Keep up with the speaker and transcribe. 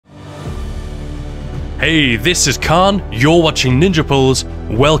Hey, this is Khan, you're watching Ninja Pulls.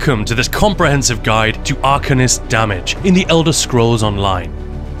 Welcome to this comprehensive guide to Arcanist damage in the Elder Scrolls Online.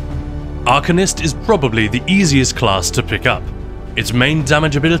 Arcanist is probably the easiest class to pick up. Its main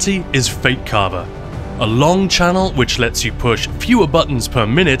damage ability is Fate Carver, a long channel which lets you push fewer buttons per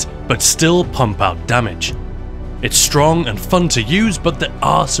minute but still pump out damage. It's strong and fun to use, but there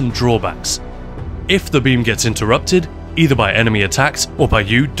are some drawbacks. If the beam gets interrupted, either by enemy attacks or by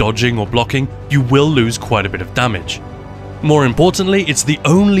you dodging or blocking, you will lose quite a bit of damage. More importantly, it's the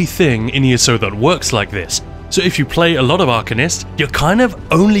only thing in ESO that works like this, so if you play a lot of Arcanist, you're kind of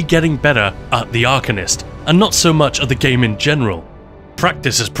only getting better at the Arcanist, and not so much at the game in general.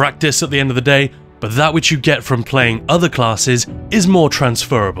 Practice is practice at the end of the day, but that which you get from playing other classes is more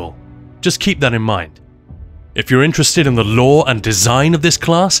transferable. Just keep that in mind. If you're interested in the lore and design of this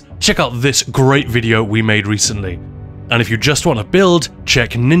class, check out this great video we made recently. And if you just want to build, check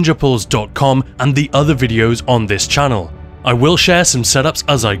ninjapulls.com and the other videos on this channel. I will share some setups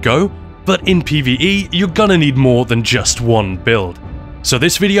as I go, but in PvE, you're gonna need more than just one build. So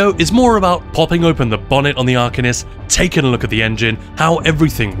this video is more about popping open the bonnet on the Arcanist, taking a look at the engine, how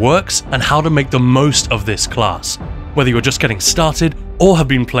everything works, and how to make the most of this class, whether you're just getting started or have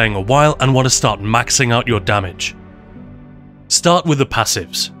been playing a while and want to start maxing out your damage. Start with the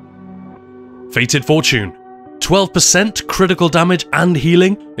passives. Fated Fortune. 12% critical damage and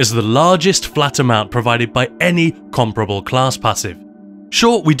healing is the largest flat amount provided by any comparable class passive.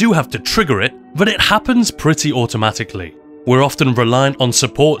 Sure, we do have to trigger it, but it happens pretty automatically. We're often reliant on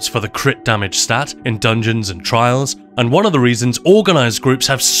supports for the crit damage stat in dungeons and trials, and one of the reasons organized groups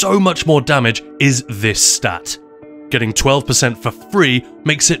have so much more damage is this stat. Getting 12% for free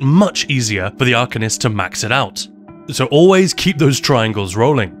makes it much easier for the Arcanist to max it out. So always keep those triangles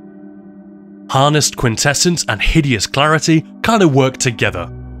rolling. Harnessed Quintessence and Hideous Clarity kind of work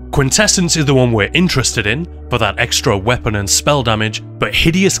together. Quintessence is the one we're interested in, for that extra weapon and spell damage, but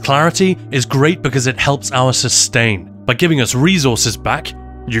Hideous Clarity is great because it helps our sustain, by giving us resources back.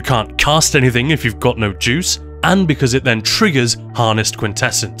 You can't cast anything if you've got no juice, and because it then triggers Harnessed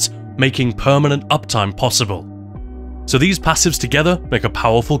Quintessence, making permanent uptime possible. So these passives together make a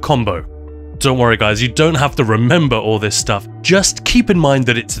powerful combo. Don't worry guys, you don't have to remember all this stuff, just keep in mind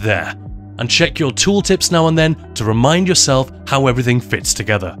that it's there. And check your tooltips now and then to remind yourself how everything fits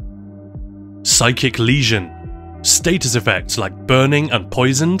together. Psychic Lesion. Status effects like burning and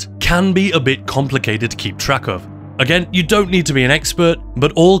poisoned can be a bit complicated to keep track of. Again, you don't need to be an expert,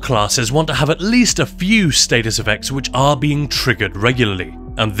 but all classes want to have at least a few status effects which are being triggered regularly,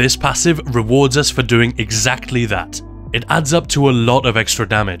 and this passive rewards us for doing exactly that. It adds up to a lot of extra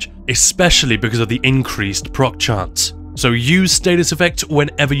damage, especially because of the increased proc chance, so use status effects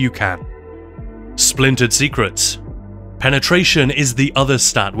whenever you can. Splintered Secrets. Penetration is the other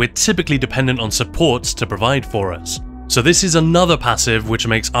stat we're typically dependent on supports to provide for us. So this is another passive which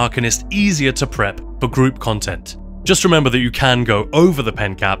makes Arcanist easier to prep for group content. Just remember that you can go over the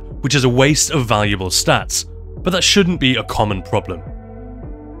pen cap, which is a waste of valuable stats, but that shouldn't be a common problem.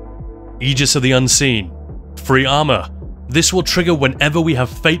 Aegis of the Unseen. Free armor. This will trigger whenever we have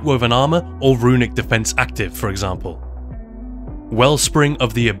Fate Woven armor or Runic defense active, for example. Wellspring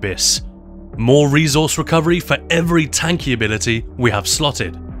of the Abyss. More resource recovery for every tanky ability we have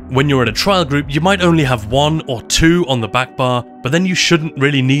slotted. When you're in a trial group, you might only have 1 or 2 on the back bar, but then you shouldn't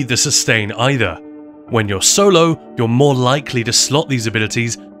really need the sustain either. When you're solo, you're more likely to slot these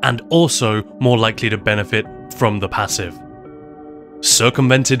abilities and also more likely to benefit from the passive.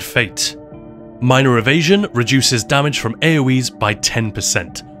 Circumvented Fate. Minor Evasion reduces damage from AoEs by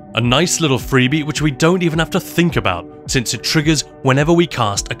 10%. A nice little freebie which we don't even have to think about, since it triggers whenever we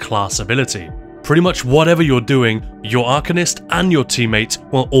cast a class ability. Pretty much whatever you're doing, your Arcanist and your teammates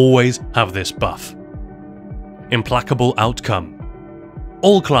will always have this buff. Implacable Outcome.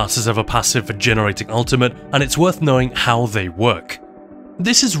 All classes have a passive for generating ultimate, and it's worth knowing how they work.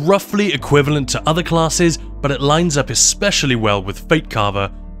 This is roughly equivalent to other classes, but it lines up especially well with Fate Carver,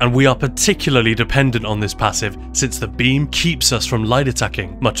 and we are particularly dependent on this passive since the beam keeps us from light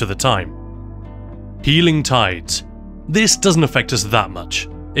attacking much of the time. Healing Tides. This doesn't affect us that much.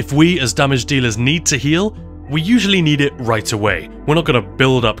 If we as damage dealers need to heal, we usually need it right away. We're not going to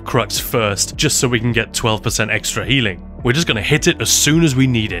build up Crux first just so we can get 12% extra healing. We're just going to hit it as soon as we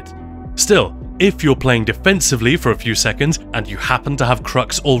need it. Still, if you're playing defensively for a few seconds and you happen to have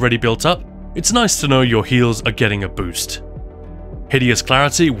Crux already built up, it's nice to know your heals are getting a boost. Hideous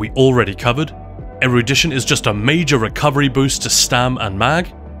Clarity we already covered. Erudition is just a major recovery boost to Stam and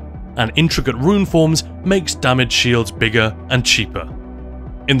Mag. And Intricate Rune Forms makes damage shields bigger and cheaper.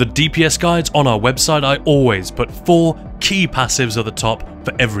 In the DPS guides on our website, I always put 4 key passives at the top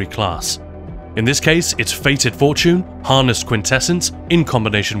for every class. In this case, it's Fated Fortune, Harnessed Quintessence in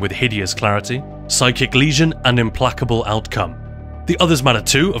combination with Hideous Clarity, Psychic Lesion, and Implacable Outcome. The others matter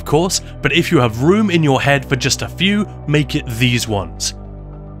too, of course, but if you have room in your head for just a few, make it these ones.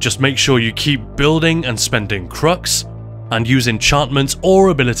 Just make sure you keep building and spending crux, and use enchantments or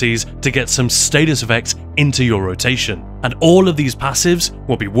abilities to get some status effects into your rotation. And all of these passives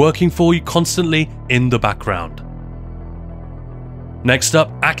will be working for you constantly in the background. Next up,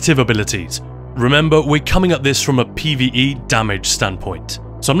 active abilities. Remember, we're coming at this from a PvE damage standpoint,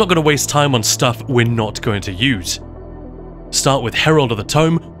 so I'm not going to waste time on stuff we're not going to use. Start with Herald of the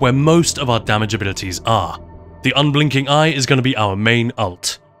Tome, where most of our damage abilities are. The Unblinking Eye is going to be our main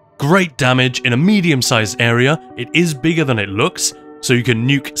ult. Great damage in a medium-sized area. It is bigger than it looks, so you can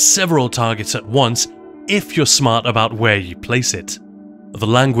nuke several targets at once if you're smart about where you place it. The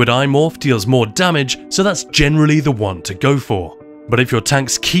Languid Eye morph deals more damage, so that's generally the one to go for. But if your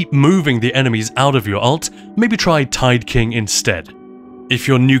tanks keep moving the enemies out of your ult, maybe try Tide King instead. If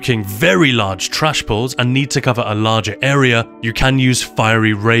you're nuking very large trash pools and need to cover a larger area, you can use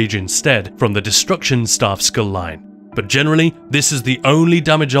Fiery Rage instead from the Destruction Staff skill line. But generally, this is the only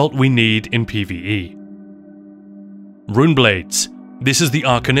damage ult we need in PvE. Runeblades. This is the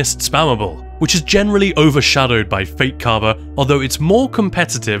Arcanist spammable, which is generally overshadowed by Fate Carver, although it's more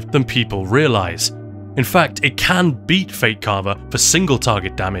competitive than people realize. In fact, it can beat Fate Carver for single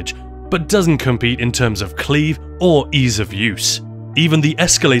target damage, but doesn't compete in terms of cleave or ease of use. Even the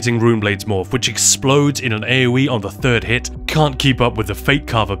escalating Runeblades morph, which explodes in an AoE on the third hit, can't keep up with the Fate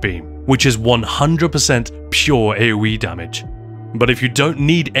Carver beam, which is 100% pure AoE damage. But if you don't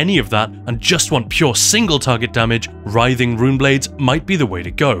need any of that and just want pure single target damage, Writhing Runeblades might be the way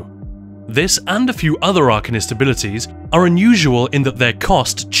to go. This and a few other Arcanist abilities are unusual in that their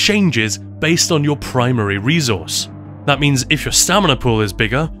cost changes based on your primary resource. That means if your stamina pool is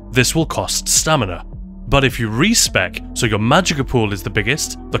bigger, this will cost stamina. But if you respec, so your magicka pool is the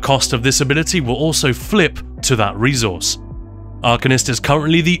biggest, the cost of this ability will also flip to that resource. Arcanist is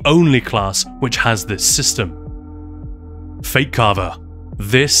currently the only class which has this system. Fate Carver.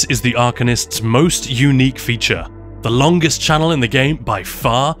 This is the Arcanist's most unique feature. The longest channel in the game by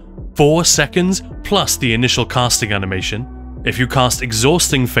far, 4 seconds plus the initial casting animation. If you cast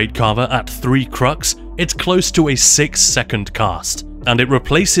Exhausting Fate Carver at 3 crux, it's close to a 6-second cast, and it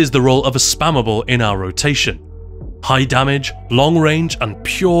replaces the role of a spammable in our rotation. High damage, long range, and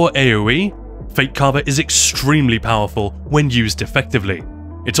pure AoE, Fate Carver is extremely powerful when used effectively.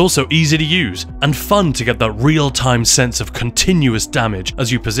 It's also easy to use and fun to get that real-time sense of continuous damage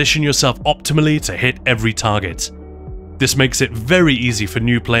as you position yourself optimally to hit every target. This makes it very easy for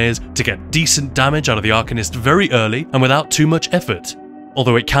new players to get decent damage out of the Arcanist very early and without too much effort,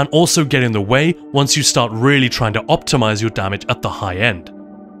 although it can also get in the way once you start really trying to optimize your damage at the high end.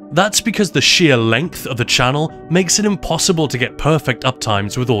 That's because the sheer length of the channel makes it impossible to get perfect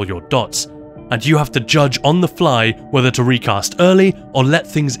uptimes with all your dots, and you have to judge on the fly whether to recast early or let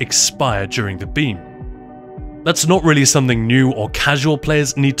things expire during the beam. That's not really something new or casual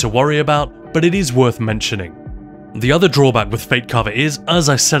players need to worry about, but it is worth mentioning. The other drawback with Fate Carver is, as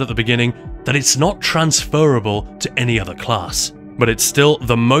I said at the beginning, that it's not transferable to any other class. But it's still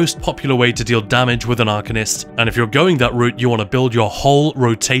the most popular way to deal damage with an Arcanist, and if you're going that route, you want to build your whole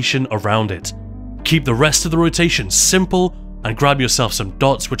rotation around it. Keep the rest of the rotation simple, and grab yourself some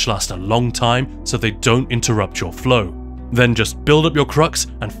dots which last a long time so they don't interrupt your flow. Then just build up your crux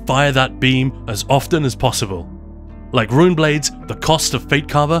and fire that beam as often as possible. Like Runeblades, the cost of Fate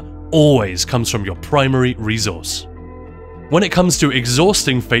Carver always comes from your primary resource. When it comes to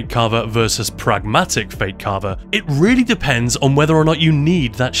Exhausting Fate Carver versus Pragmatic Fate Carver, it really depends on whether or not you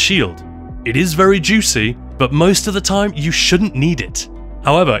need that shield. It is very juicy, but most of the time you shouldn't need it.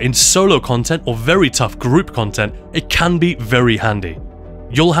 However, in solo content or very tough group content, it can be very handy.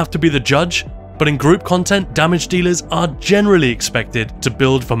 You'll have to be the judge, but in group content, damage dealers are generally expected to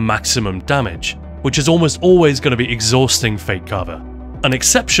build for maximum damage, which is almost always going to be Exhausting Fate Carver. An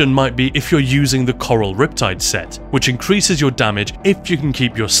exception might be if you're using the Coral Riptide set, which increases your damage if you can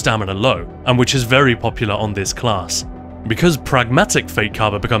keep your stamina low, and which is very popular on this class. Because Pragmatic Fate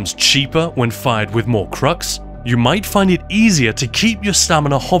Carver becomes cheaper when fired with more crux, you might find it easier to keep your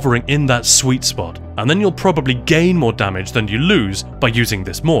stamina hovering in that sweet spot, and then you'll probably gain more damage than you lose by using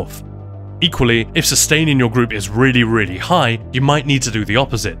this morph. Equally, if sustain in your group is really high, you might need to do the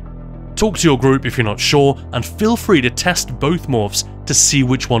opposite. Talk to your group if you're not sure, and feel free to test both morphs to see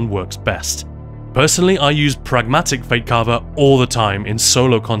which one works best. Personally, I use Pragmatic Fate Carver all the time in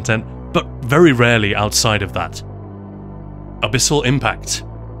solo content, but very rarely outside of that. Abyssal Impact.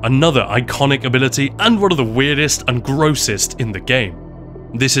 Another iconic ability and one of the weirdest and grossest in the game.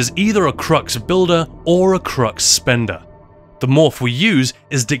 This is either a Crux builder or a Crux spender. The morph we use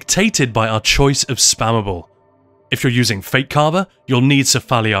is dictated by our choice of spammable. If you're using Fate Carver, you'll need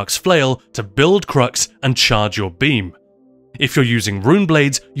Cephaliarch's Flail to build Crux and charge your beam. If you're using Rune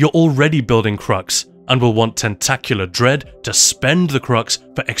Blades, you're already building Crux and will want Tentacular Dread to spend the Crux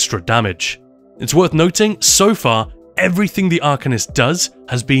for extra damage. It's worth noting, so far, everything the Arcanist does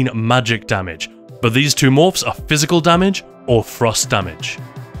has been magic damage, but these two morphs are physical damage or frost damage.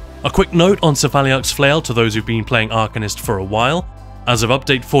 A quick note on Cephaliarch's Flail to those who've been playing Arcanist for a while. As of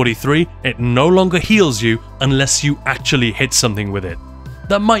update 43, it no longer heals you unless you actually hit something with it.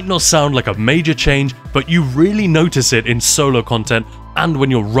 That might not sound like a major change, but you really notice it in solo content and when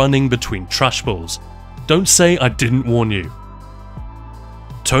you're running between trash pulls. Don't say I didn't warn you.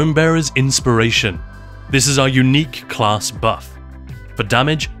 Tomebearer's Inspiration. This is our unique class buff. For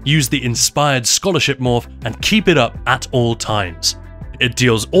damage, use the Inspired Scholarship morph and keep it up at all times. It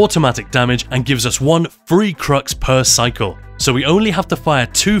deals automatic damage and gives us 1 free Crux per cycle, so we only have to fire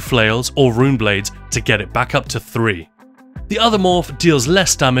 2 flails or rune blades to get it back up to 3. The other morph deals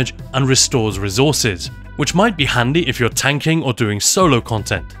less damage and restores resources, which might be handy if you're tanking or doing solo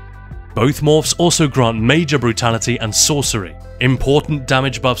content. Both morphs also grant major brutality and sorcery, important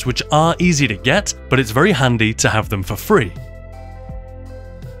damage buffs which are easy to get, but it's very handy to have them for free.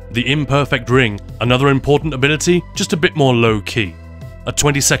 The Imperfect Ring, another important ability, just a bit more low-key. A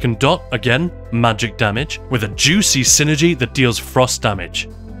 20-second dot, again, magic damage, with a juicy synergy that deals frost damage.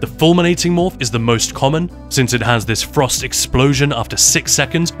 The Fulminating morph is the most common, since it has this frost explosion after 6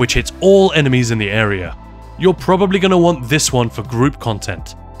 seconds, which hits all enemies in the area. You're probably going to want this one for group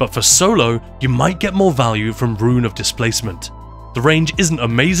content, but for solo, you might get more value from Rune of Displacement. The range isn't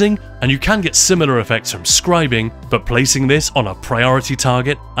amazing, and you can get similar effects from Scribing, but placing this on a priority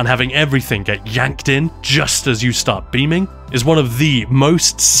target and having everything get yanked in just as you start beaming is one of the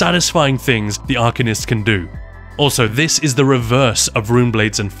most satisfying things the Arcanist can do. Also, this is the reverse of Rune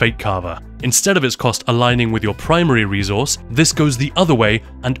Blades and Fate Carver. Instead of its cost aligning with your primary resource, this goes the other way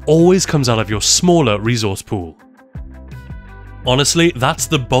and always comes out of your smaller resource pool. Honestly, that's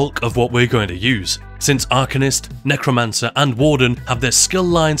the bulk of what we're going to use, since Arcanist, Necromancer and Warden have their skill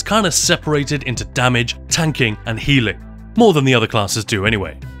lines kinda separated into damage, tanking and healing, more than the other classes do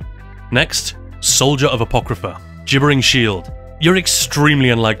anyway. Next, Soldier of Apocrypha, Gibbering Shield. You're extremely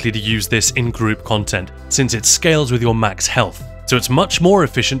unlikely to use this in group content, since it scales with your max health, so it's much more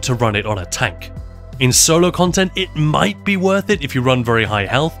efficient to run it on a tank. In solo content, it might be worth it if you run very high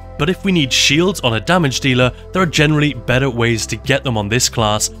health, but if we need shields on a damage dealer, there are generally better ways to get them on this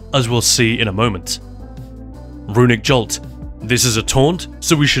class, as we'll see in a moment. Runic Jolt. This is a taunt,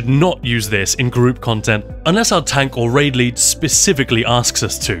 so we should not use this in group content unless our tank or raid lead specifically asks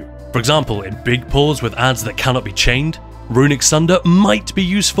us to. For example, in big pulls with adds that cannot be chained, Runic Sunder might be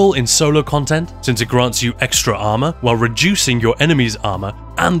useful in solo content since it grants you extra armor while reducing your enemy's armor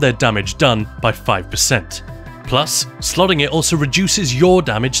and their damage done by 5%. Plus, slotting it also reduces your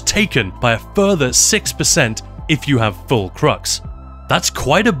damage taken by a further 6% if you have full Crux. That's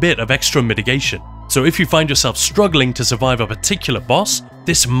quite a bit of extra mitigation, so if you find yourself struggling to survive a particular boss,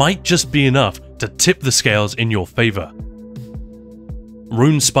 this might just be enough to tip the scales in your favor.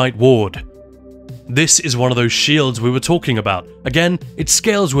 Runespite Ward. This is one of those shields we were talking about. Again, it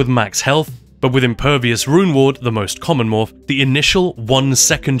scales with max health, but with Impervious Rune Ward, the most common morph, the initial 1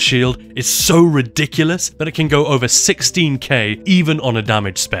 second shield is so ridiculous that it can go over 16k even on a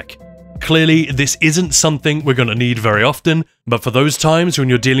damage spec. Clearly, this isn't something we're gonna need very often, but for those times when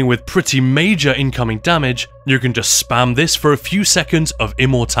you're dealing with pretty major incoming damage, you can just spam this for a few seconds of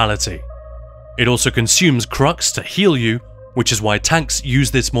immortality. It also consumes Crux to heal you, which is why tanks use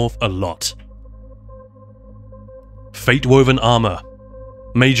this morph a lot. Fate-Woven Armor.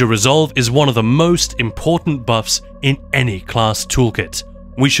 Major Resolve is one of the most important buffs in any class toolkit.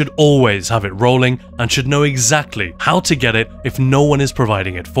 We should always have it rolling and should know exactly how to get it if no one is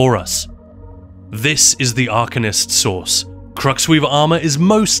providing it for us. This is the Arcanist source. Cruxweaver Armor is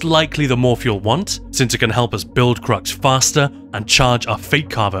most likely the morph you'll want, since it can help us build Crux faster and charge our Fate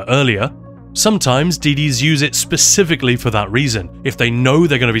Carver earlier. Sometimes DDs use it specifically for that reason. If they know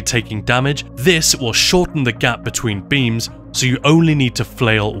they're going to be taking damage, this will shorten the gap between beams, so you only need to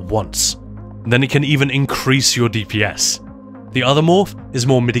flail once. Then it can even increase your DPS. The other morph is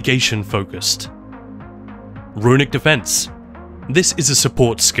more mitigation focused. Runic Defense. This is a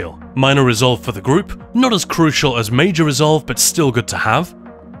support skill. Minor Resolve for the group, not as crucial as Major Resolve but still good to have.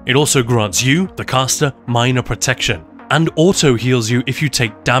 It also grants you, the caster, minor protection, and auto heals you if you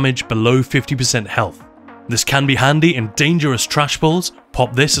take damage below 50% health. This can be handy in dangerous trash pulls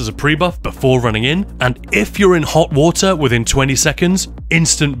Pop this as a pre-buff before running in, and if you're in hot water within 20 seconds,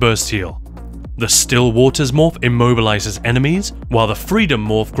 instant burst heal. The Still Waters morph immobilizes enemies, while the Freedom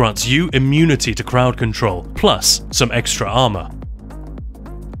morph grants you immunity to crowd control, plus some extra armor.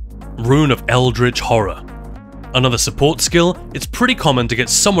 Rune of Eldritch Horror. Another support skill, it's pretty common to get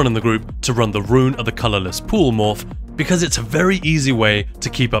someone in the group to run the Rune of the Colorless Pool morph because it's a very easy way to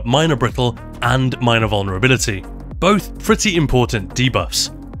keep up minor brittle and minor vulnerability, both pretty important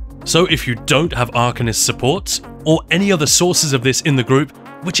debuffs. So if you don't have Arcanist supports or any other sources of this in the group,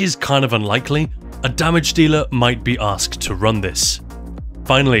 which is kind of unlikely, a damage dealer might be asked to run this.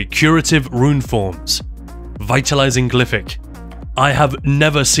 Finally, Curative Rune Forms. Vitalizing Glyphic. I have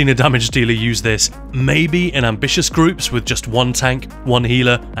never seen a damage dealer use this, maybe in ambitious groups with just 1 tank, 1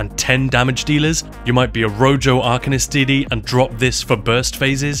 healer, and 10 damage dealers. You might be a Rojo Arcanist DD and drop this for burst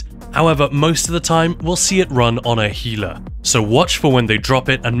phases. However, most of the time, we'll see it run on a healer. So watch for when they drop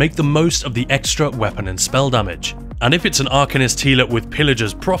it and make the most of the extra weapon and spell damage. And if it's an Arcanist healer with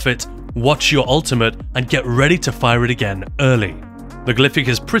Pillager's Prophet, watch your ultimate and get ready to fire it again early. The Glyphic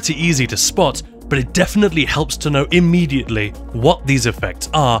is pretty easy to spot, but it definitely helps to know immediately what these effects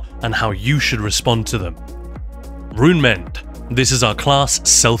are and how you should respond to them. Rune Mend. This is our class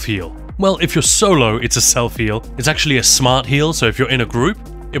self-heal. Well, if you're solo, it's a self-heal. It's actually a smart heal, so if you're in a group,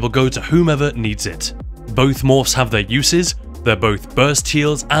 it will go to whomever needs it. Both morphs have their uses, they're both burst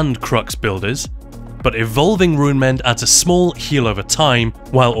heals and crux builders, but Evolving Rune Mend adds a small heal over time,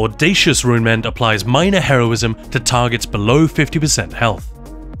 while Audacious Rune Mend applies minor heroism to targets below 50% health.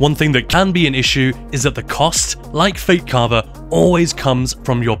 One thing that can be an issue is that the cost, like Fate Carver, always comes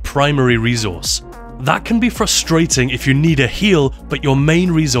from your primary resource. That can be frustrating if you need a heal, but your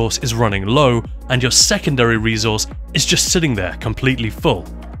main resource is running low, and your secondary resource is just sitting there completely full.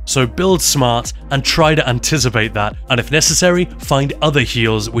 So build smart and try to anticipate that, and if necessary, find other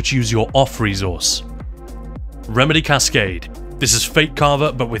heals which use your off resource. Remedy Cascade. This is Fate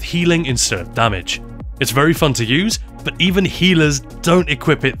Carver but with healing instead of damage. It's very fun to use, but even healers don't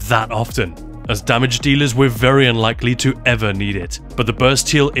equip it that often. As damage dealers, we're very unlikely to ever need it, but the burst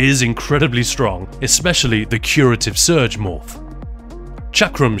heal is incredibly strong, especially the Curative Surge morph.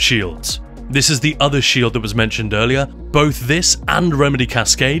 Chakram Shields. This is the other shield that was mentioned earlier. Both this and Remedy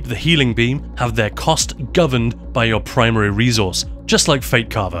Cascade, the healing beam, have their cost governed by your primary resource, just like Fate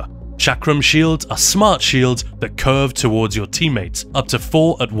Carver. Chakram shields are smart shields that curve towards your teammates, up to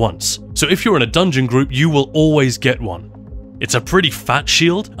 4 at once. So if you're in a dungeon group, you will always get one. It's a pretty fat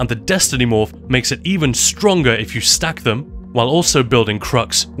shield, and the Destiny morph makes it even stronger if you stack them, while also building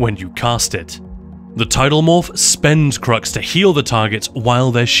crux when you cast it. The Tidal morph spends crux to heal the targets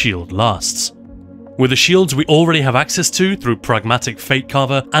while their shield lasts. With the shields we already have access to through Pragmatic Fate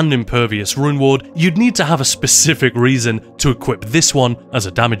Carver and Impervious Rune Ward, you'd need to have a specific reason to equip this one as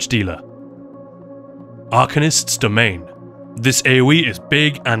a damage dealer. Arcanist's Domain. This AoE is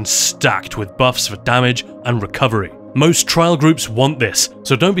big and stacked with buffs for damage and recovery. Most trial groups want this,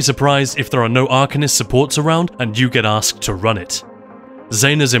 so don't be surprised if there are no Arcanist supports around and you get asked to run it.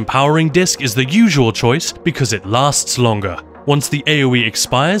 Zayna's Empowering Disc is the usual choice because it lasts longer. Once the AoE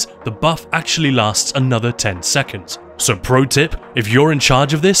expires, the buff actually lasts another 10 seconds. So pro tip, if you're in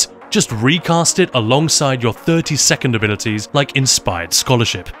charge of this, just recast it alongside your 30-second abilities like Inspired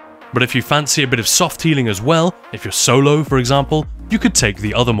Scholarship. But if you fancy a bit of soft healing as well, if you're solo for example, you could take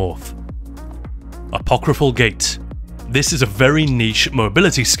the other morph. Apocryphal Gate. This is a very niche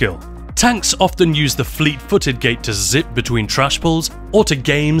mobility skill. Tanks often use the fleet-footed gate to zip between trash pulls, or to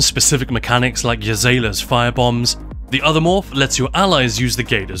game specific mechanics like Yazela's firebombs. The other morph lets your allies use the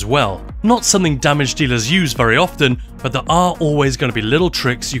gate as well. Not something damage dealers use very often, but there are always going to be little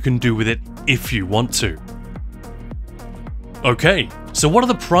tricks you can do with it if you want to. Okay, so what are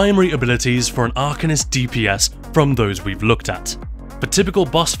the primary abilities for an Arcanist DPS from those we've looked at? For typical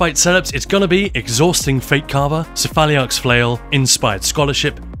boss fight setups, it's gonna be Exhausting Fate Carver, Cephaliarch's Flail, Inspired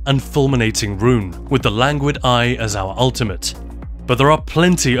Scholarship, and Fulminating Rune, with the Languid Eye as our ultimate. But there are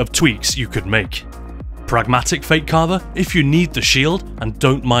plenty of tweaks you could make. Pragmatic Fate Carver if you need the shield and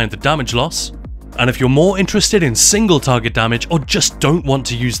don't mind the damage loss. And if you're more interested in single target damage or just don't want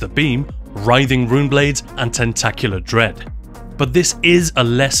to use the beam, Writhing Runeblades and Tentacular Dread. But this is a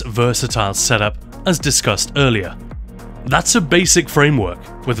less versatile setup as discussed earlier. That's a basic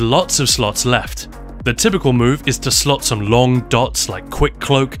framework with lots of slots left. The typical move is to slot some long dots like Quick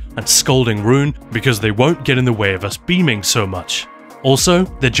Cloak and Scalding Rune because they won't get in the way of us beaming so much. Also,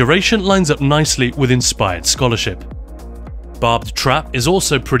 their duration lines up nicely with Inspired Scholarship. Barbed Trap is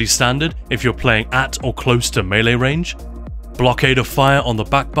also pretty standard if you're playing at or close to melee range. Blockade of Fire on the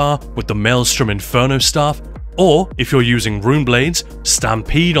back bar with the Maelstrom Inferno Staff, Or, if you're using rune blades,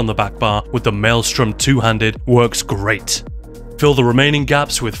 Stampede on the back bar with the Maelstrom two-handed works great. Fill the remaining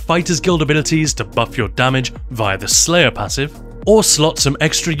gaps with Fighters Guild abilities to buff your damage via the Slayer passive, or slot some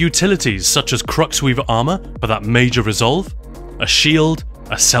extra utilities such as Cruxweaver armor for that major resolve, a shield,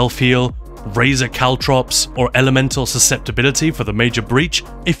 a self-heal, Razor Caltrops, or Elemental Susceptibility for the major breach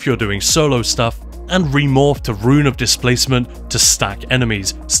if you're doing solo stuff, and remorph to Rune of Displacement to stack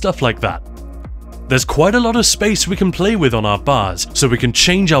enemies, stuff like that. There's quite a lot of space we can play with on our bars, so we can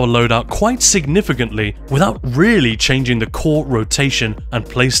change our loadout quite significantly without really changing the core rotation and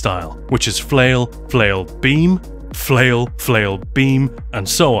playstyle, which is flail, flail, beam, flail, flail, beam, and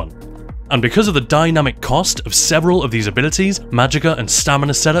so on. And because of the dynamic cost of several of these abilities, Magicka and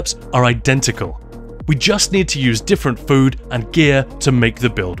Stamina setups are identical. We just need to use different food and gear to make the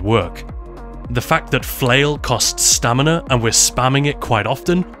build work. The fact that Flail costs stamina and we're spamming it quite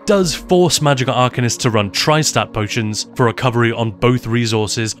often does force Magicka Arcanists to run tri-stat potions for recovery on both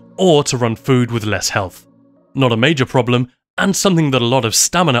resources, or to run food with less health. Not a major problem, and something that a lot of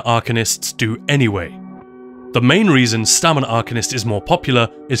Stamina Arcanists do anyway. The main reason Stamina Arcanist is more popular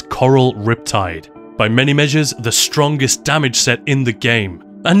is Coral Riptide, by many measures the strongest damage set in the game,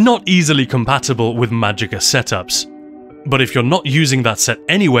 and not easily compatible with Magicka setups. But if you're not using that set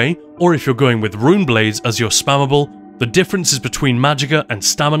anyway, or if you're going with Rune Blades as your spammable, the differences between Magicka and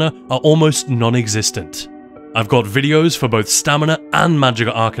Stamina are almost non-existent. I've got videos for both Stamina and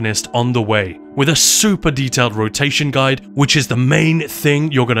Magicka Arcanist on the way, with a super detailed rotation guide, which is the main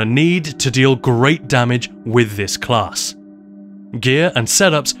thing you're gonna need to deal great damage with this class. Gear and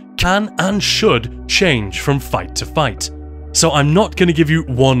setups can and should change from fight to fight, so I'm not gonna give you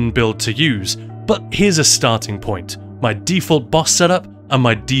one build to use, but here's a starting point. My default boss setup and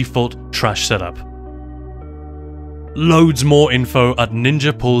my default trash setup. Loads more info at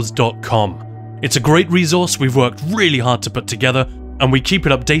ninjapulls.com. It's a great resource we've worked really hard to put together, and we keep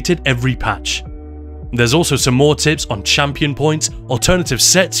it updated every patch. There's also some more tips on champion points, alternative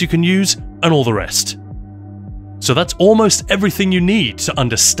sets you can use, and all the rest. So that's almost everything you need to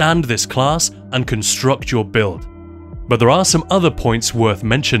understand this class and construct your build. But there are some other points worth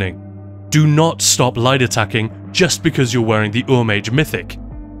mentioning. Do not stop light attacking just because you're wearing the Urmage Mythic.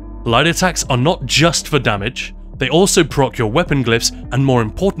 Light attacks are not just for damage, they also proc your weapon glyphs and, more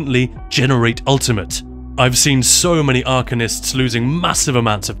importantly, generate ultimate. I've seen so many Arcanists losing massive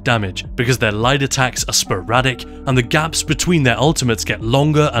amounts of damage because their light attacks are sporadic and the gaps between their ultimates get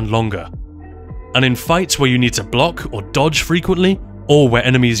longer and longer. And in fights where you need to block or dodge frequently, or where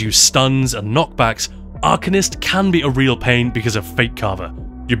enemies use stuns and knockbacks, Arcanist can be a real pain because of Fate Carver.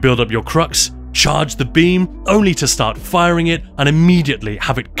 You build up your Crux, charge the beam, only to start firing it and immediately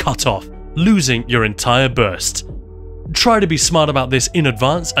have it cut off, losing your entire burst. Try to be smart about this in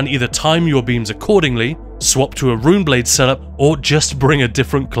advance and either time your beams accordingly, swap to a Runeblade setup, or just bring a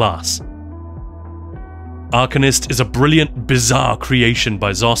different class. Arcanist is a brilliant, bizarre creation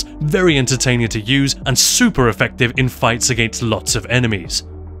by Zos, very entertaining to use and super effective in fights against lots of enemies.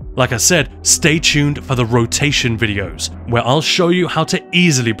 Like I said, stay tuned for the rotation videos, where I'll show you how to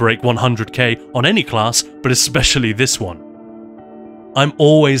easily break 100k on any class, but especially this one. I'm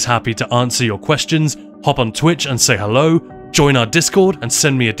always happy to answer your questions. Hop on Twitch and say hello, join our Discord and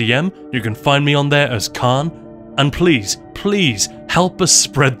send me a DM, you can find me on there as Khan. And please, please help us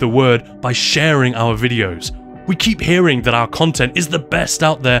spread the word by sharing our videos. We keep hearing that our content is the best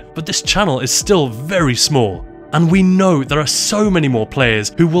out there, but this channel is still very small. And we know there are so many more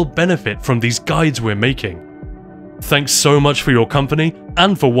players who will benefit from these guides we're making. Thanks so much for your company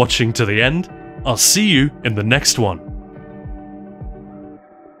and for watching to the end. I'll see you in the next one.